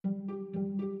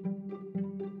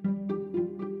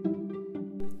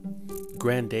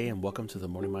Grand day and welcome to the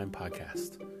Morning Mind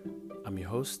Podcast. I'm your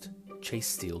host, Chase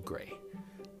Steele Gray.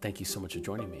 Thank you so much for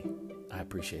joining me. I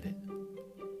appreciate it.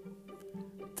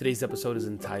 Today's episode is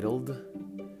entitled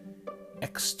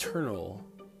External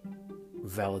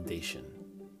Validation.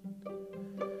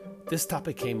 This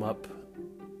topic came up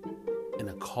in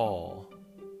a call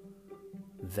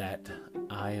that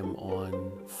I am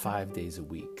on 5 days a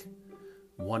week.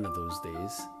 One of those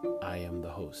days, I am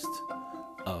the host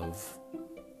of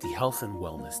the Health and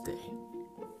Wellness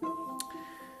Day.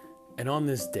 And on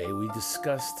this day, we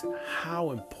discussed how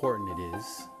important it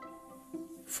is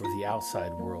for the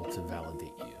outside world to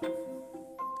validate you.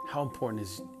 How important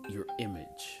is your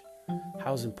image?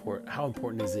 How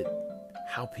important is it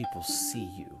how people see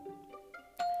you?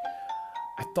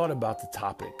 I thought about the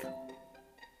topic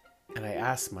and I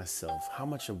asked myself, how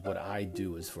much of what I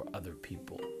do is for other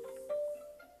people?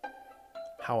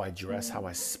 How I dress, how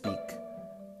I speak,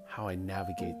 how I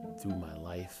navigate through my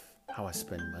life, how I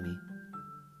spend money.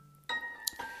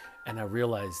 And I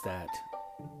realized that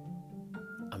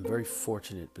I'm very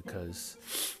fortunate because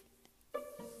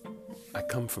I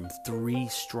come from 3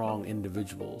 strong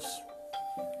individuals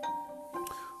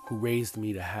who raised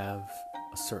me to have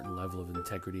a certain level of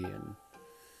integrity and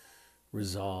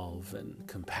resolve and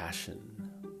compassion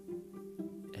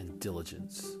and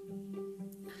diligence.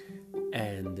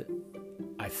 And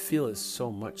I feel it so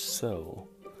much so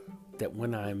that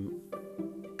when I'm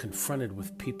confronted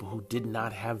with people who did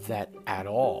not have that at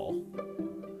all,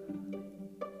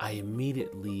 I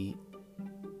immediately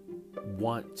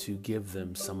want to give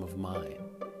them some of mine.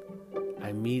 I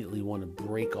immediately want to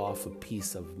break off a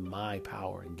piece of my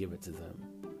power and give it to them.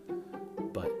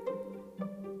 But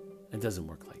it doesn't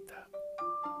work like that.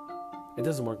 It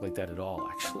doesn't work like that at all,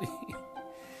 actually.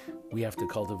 We have to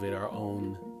cultivate our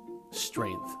own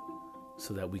strength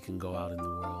so that we can go out in the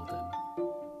world and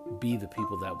be the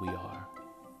people that we are.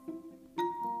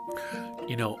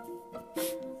 You know,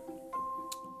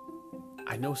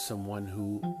 I know someone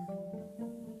who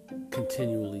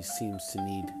continually seems to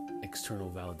need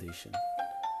external validation.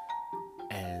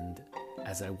 And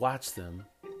as I watch them,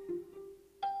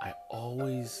 I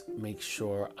always make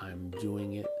sure I'm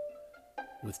doing it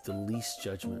with the least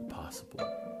judgment possible.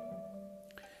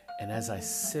 And as I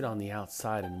sit on the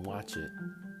outside and watch it,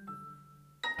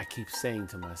 I keep saying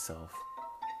to myself,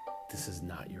 this is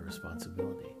not your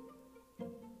responsibility.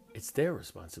 It's their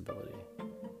responsibility.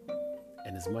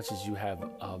 And as much as you have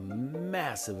a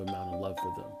massive amount of love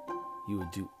for them, you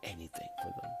would do anything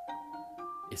for them.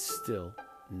 It's still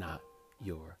not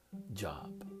your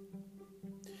job.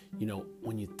 You know,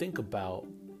 when you think about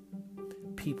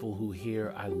people who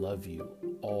hear I love you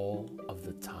all of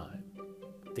the time,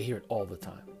 they hear it all the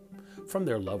time, from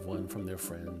their loved one, from their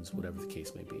friends, whatever the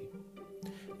case may be.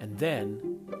 And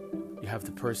then you have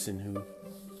the person who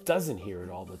doesn't hear it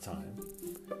all the time.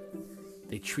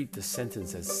 They treat the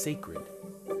sentence as sacred.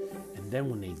 And then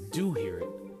when they do hear it,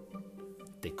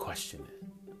 they question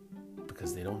it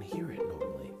because they don't hear it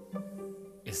normally.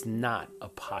 It's not a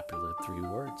popular 3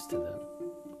 words to them.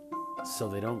 So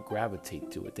they don't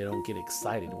gravitate to it. They don't get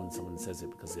excited when someone says it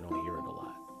because they don't hear it a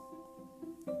lot.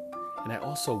 And I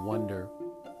also wonder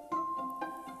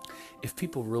if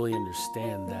people really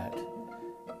understand that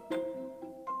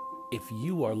if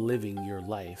you are living your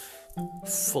life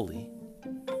fully,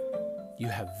 you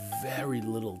have very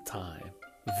little time,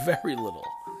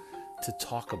 to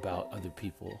talk about other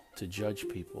people, to judge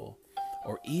people,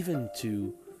 or even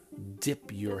to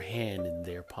dip your hand in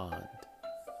their pond,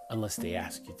 unless they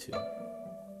ask you to.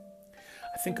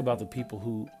 I think about the people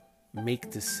who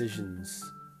make decisions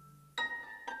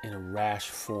in a rash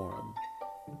form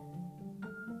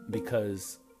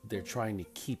because they're trying to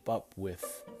keep up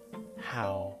with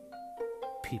how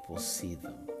people see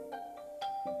them.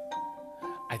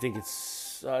 I think it's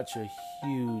such a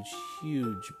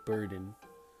huge burden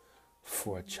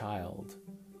for a child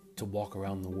to walk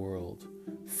around the world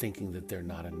thinking that they're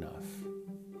not enough.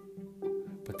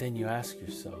 But then you ask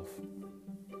yourself,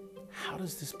 how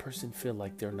does this person feel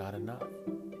like they're not enough?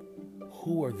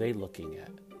 Who are they looking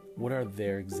at? What are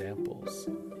their examples?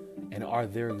 And are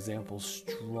their examples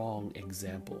strong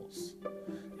examples?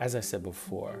 As I said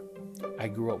before, I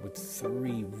grew up with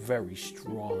 3 very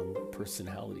strong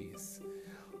personalities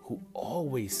who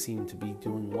always seemed to be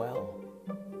doing well,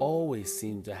 always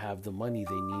seemed to have the money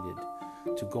they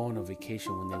needed to go on a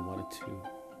vacation when they wanted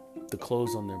to, the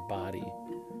clothes on their body,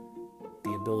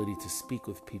 the ability to speak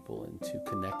with people and to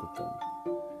connect with them.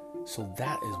 So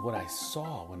that is what I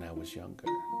saw when I was younger.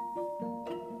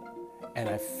 And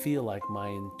I feel like my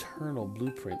internal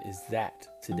blueprint is that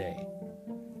today.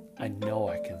 I know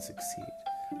I can succeed.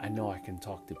 I know I can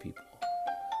talk to people.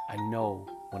 I know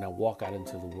when I walk out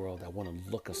into the world, I want to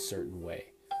look a certain way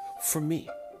for me.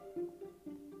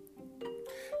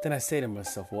 Then I say to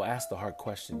myself, well, ask the hard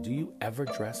question. Do you ever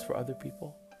dress for other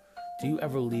people? Do you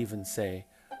ever leave and say,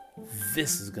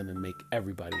 this is going to make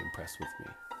everybody impressed with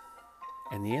me?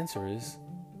 And the answer is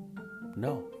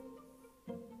no.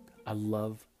 I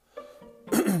love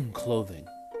clothing.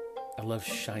 I love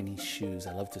shiny shoes.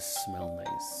 I love to smell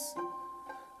nice.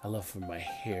 I love for my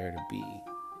hair to be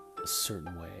a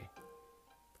certain way.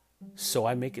 So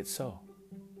I make it so.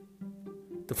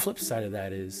 The flip side of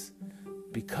that is,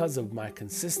 because of my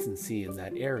consistency in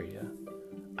that area,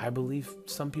 I believe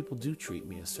some people do treat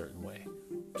me a certain way.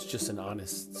 It's just an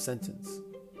honest sentence.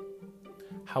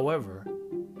 However,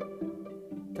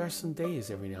 there are some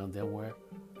days every now and then where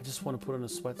I just want to put on a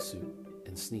sweatsuit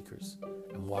and sneakers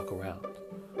and walk around,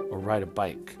 or ride a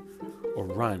bike, or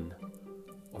run,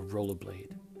 or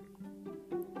rollerblade.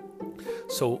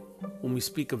 So when we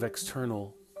speak of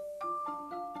external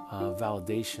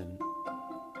validation,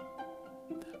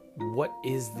 what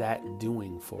is that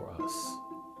doing for us?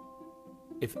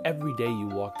 If every day you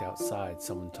walked outside,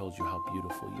 someone told you how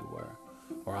beautiful you were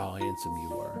or how handsome you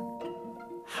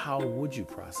were, how would you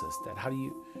process that?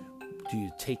 Do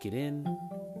you take it in?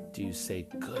 Do you say,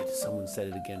 good, someone said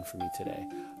it again for me today.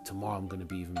 Tomorrow I'm going to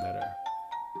be even better.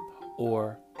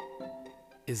 Or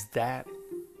is that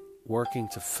working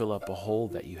to fill up a hole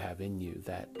that you have in you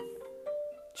that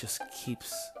just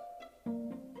keeps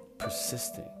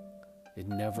persisting? It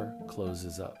never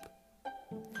closes up.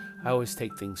 I always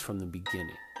take things from the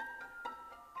beginning.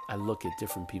 I look at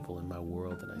different people in my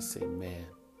world and I say, man,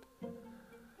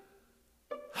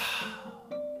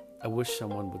 I wish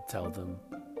someone would tell them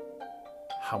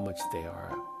how much they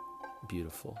are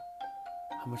beautiful,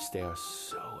 how much they are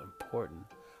so important,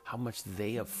 how much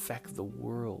they affect the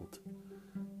world.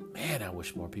 Man, I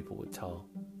wish more people would tell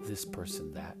this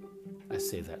person that. I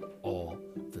say that all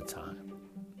the time.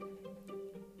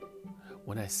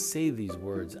 When I say these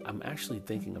words, I'm actually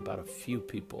thinking about a few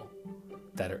people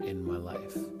that are in my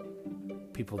life.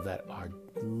 People that are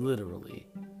literally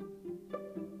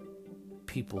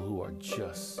people who are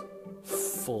just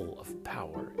full of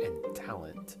power and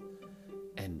talent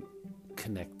and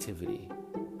connectivity.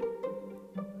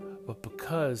 But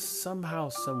because somehow,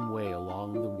 some way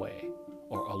along the way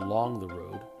or along the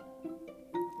road,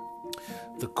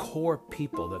 the core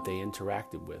people that they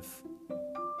interacted with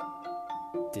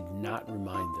did not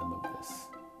remind them of this,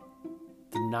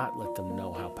 did not let them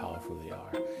know how powerful they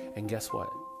are. And guess what?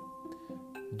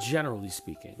 Generally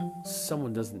speaking,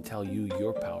 someone doesn't tell you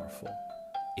you're powerful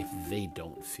if they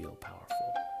don't feel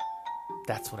powerful.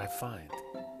 That's what I find.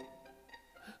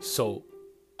 So,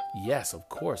 yes, of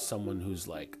course, someone who's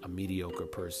like a mediocre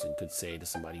person could say to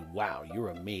somebody, wow, you're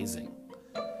amazing.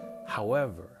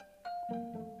 However,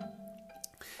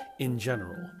 in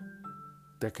general,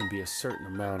 there can be a certain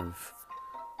amount of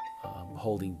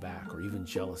holding back or even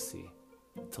jealousy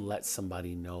to let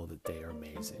somebody know that they are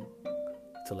amazing,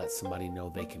 to let somebody know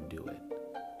they can do it.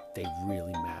 They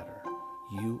really matter.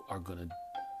 You are going to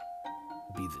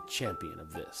be the champion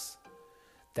of this.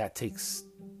 That takes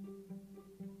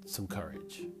some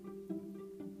courage.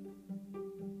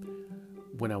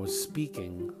 When I was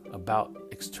speaking about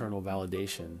external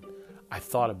validation, I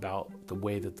thought about the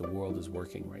way that the world is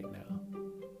working right now.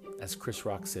 As Chris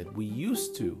Rock said, we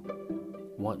used to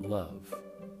want love.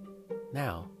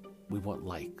 Now we want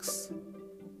likes.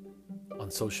 On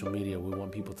social media, we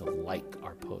want people to like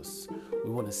our posts.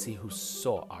 We want to see who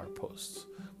saw our posts.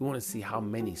 We want to see how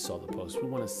many saw the post. We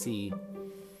want to see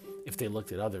if they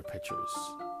looked at other pictures.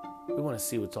 We want to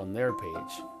see what's on their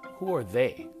page. Who are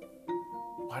they?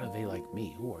 Why do they like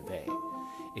me? Who are they?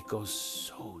 It goes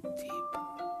so deep.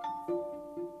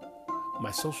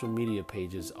 My social media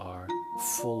pages are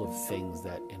full of things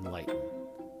that enlighten,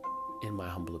 in my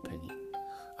humble opinion.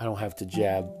 I don't have to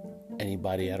jab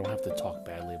anybody. I don't have to talk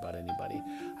badly about anybody.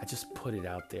 I just put it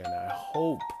out there and I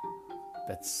hope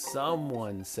that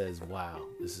someone says, wow,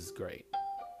 this is great.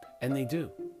 And they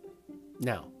do.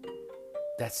 Now,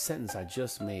 that sentence I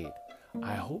just made,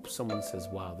 I hope someone says,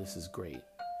 wow, this is great.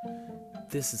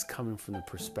 This is coming from the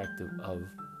perspective of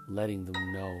letting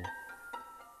them know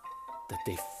that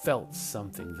they felt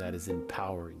something that is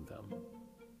empowering them.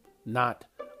 Not,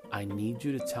 I need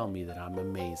you to tell me that I'm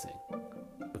amazing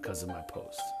because of my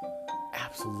post.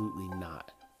 Absolutely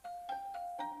not.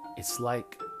 It's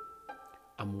like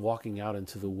I'm walking out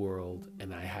into the world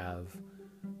and I have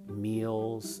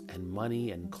meals and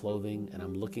money and clothing and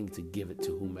I'm looking to give it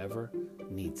to whomever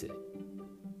needs it.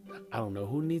 I don't know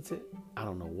who needs it. I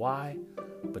don't know why.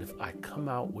 But if I come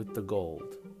out with the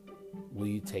gold, will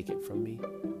you take it from me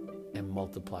and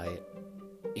multiply it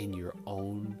in your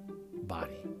own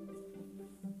body.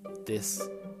 This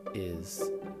is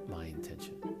my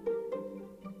intention.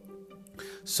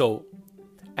 So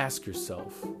ask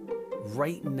yourself,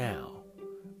 right now,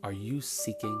 are you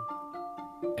seeking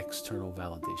external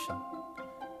validation?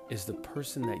 Is the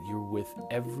person that you're with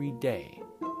every day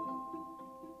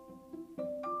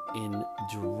in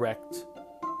direct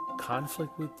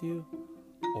conflict with you?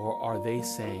 Or are they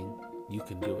saying, you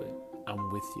can do it,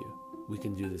 I'm with you, we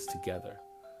can do this together.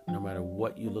 No matter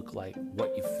what you look like,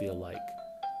 what you feel like,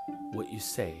 what you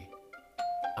say,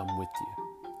 I'm with you.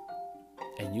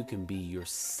 And you can be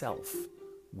yourself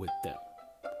with them.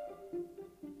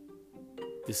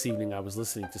 This evening I was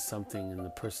listening to something and the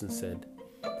person said,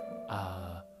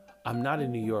 I'm not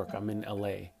in New York, I'm in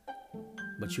LA.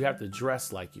 But you have to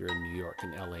dress like you're in New York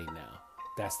and LA now.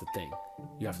 That's the thing.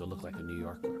 You have to look like a New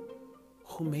Yorker.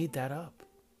 Who made that up?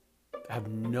 I have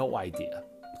no idea.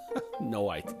 No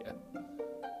idea.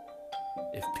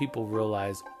 If people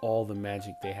realize all the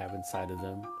magic they have inside of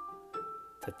them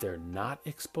that they're not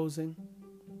exposing,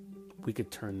 we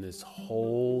could turn this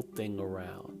whole thing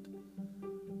around.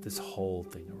 This whole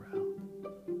thing around.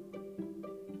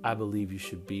 I believe you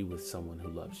should be with someone who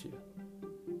loves you.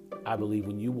 I believe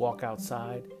when you walk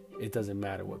outside, it doesn't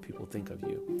matter what people think of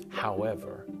you.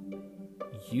 However,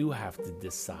 you have to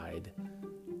decide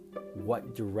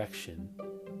what direction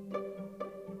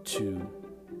to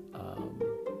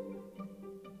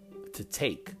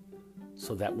take,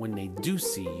 so that when they do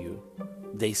see you,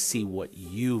 they see what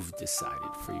you've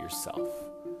decided for yourself.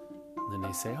 And then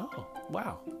they say, oh,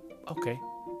 wow, okay,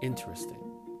 interesting.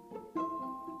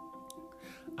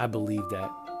 I believe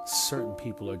that certain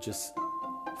people are just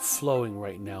flowing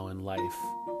right now in life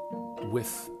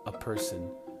with a person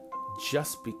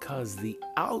just because the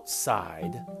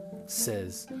outside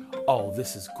says, oh,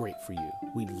 this is great for you.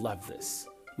 We love this.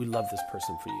 We love this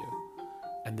person for you.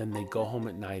 And then they go home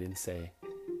at night and say,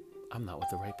 I'm not with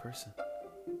the right person.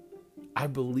 I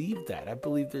believe that. I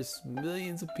believe there's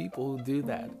millions of people who do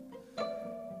that.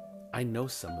 I know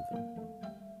some of them.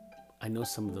 I know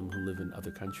some of them who live in other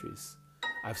countries.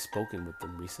 I've spoken with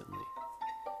them recently.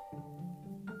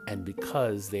 And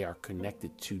because they are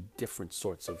connected to different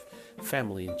sorts of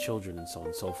family and children and so on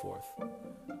and so forth,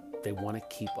 they want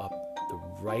to keep up the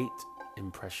right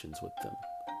impressions with them.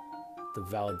 The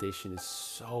validation is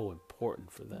so important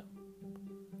for them.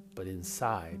 But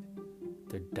inside,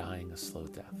 they're dying a slow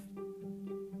death.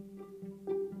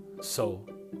 So,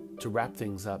 to wrap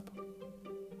things up,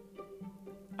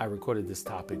 I recorded this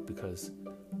topic because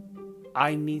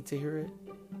I need to hear it,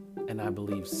 and I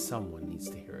believe someone needs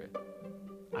to hear it.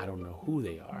 I don't know who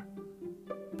they are,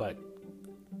 but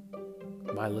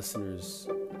my listeners,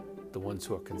 the ones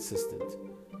who are consistent,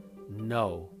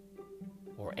 know,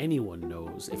 or anyone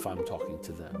knows if I'm talking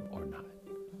to them or not,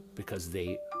 because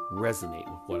they resonate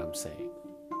with what I'm saying.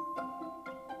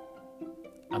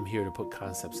 I'm here to put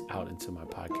concepts out into my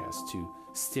podcast to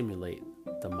stimulate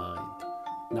the mind,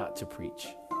 not to preach,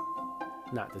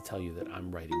 not to tell you that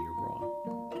I'm right and you're wrong,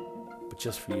 but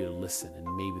just for you to listen,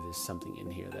 and maybe there's something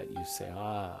in here that you say,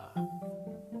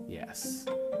 yes,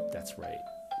 that's right.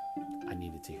 I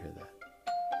needed to hear that.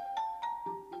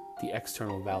 The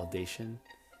external validation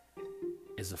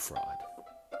is a fraud.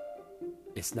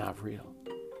 It's not real.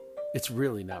 It's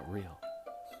really not real.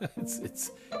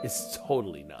 It's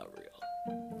totally not real.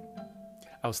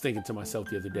 I was thinking to myself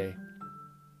the other day,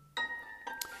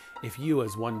 if you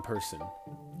as one person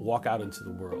walk out into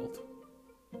the world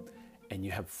and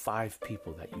you have 5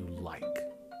 people that you like,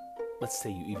 let's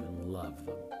say you even love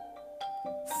them,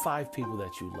 5 people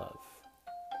that you love,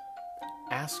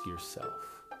 ask yourself,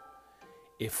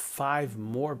 if 5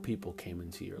 more people came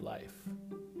into your life,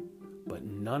 but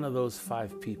none of those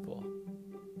 5 people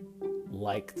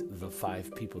liked the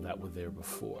 5 people that were there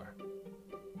before,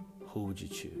 who would you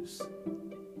choose?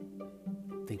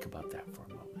 Think about that for a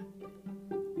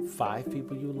moment. 5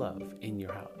 people you love in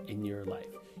your house, in your life.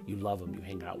 You love them, you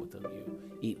hang out with them, you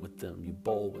eat with them, you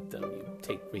bowl with them, you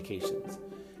take vacations.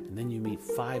 And then you meet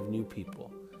 5 new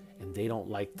people and they don't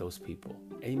like those people.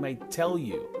 And he might tell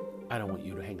you, I don't want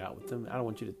you to hang out with them. I don't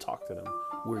want you to talk to them.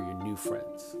 We're your new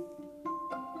friends.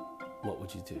 What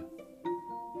would you do?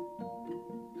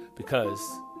 Because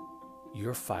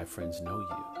your 5 friends know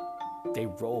you. They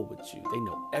roll with you. They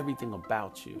know everything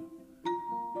about you.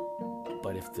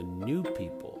 But if the new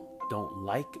people don't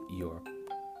like your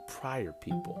prior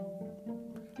people,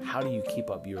 how do you keep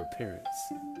up your appearance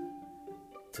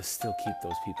to still keep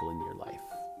those people in your life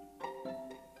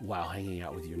while hanging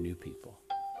out with your new people?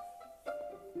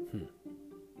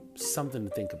 Something to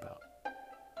think about.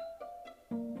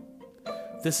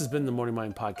 This has been the Morning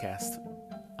Mind Podcast.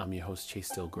 I'm your host, Chase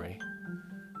Still Gray.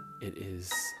 It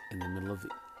is in the middle of the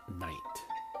night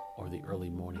or the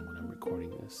early morning when I'm recording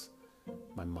this.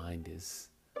 My mind is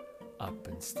up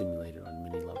and stimulated on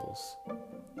many levels,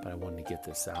 but I wanted to get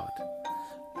this out.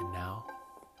 And now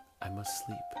I must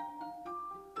sleep.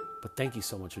 But thank you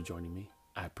so much for joining me.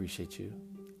 I appreciate you.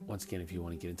 Once again, if you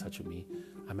want to get in touch with me,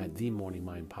 I'm at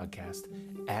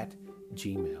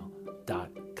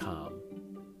themorningmindpodcast@gmail.com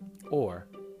or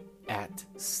at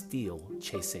Steel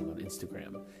Chasing on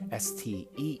Instagram.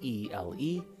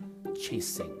 STEELE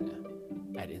Chasing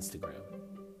at Instagram.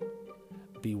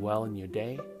 Be well in your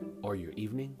day or your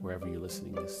evening, wherever you're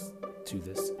listening to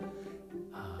this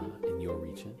in your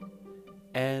region.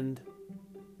 And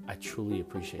I truly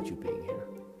appreciate you being here.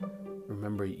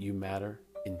 Remember, you matter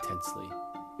intensely,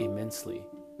 immensely,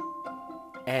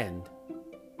 and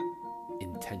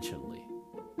intentionally.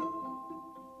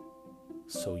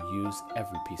 So use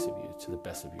every piece of you to the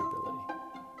best of your ability.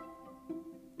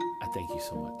 I thank you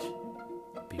so much.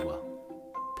 Be well.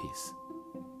 Peace.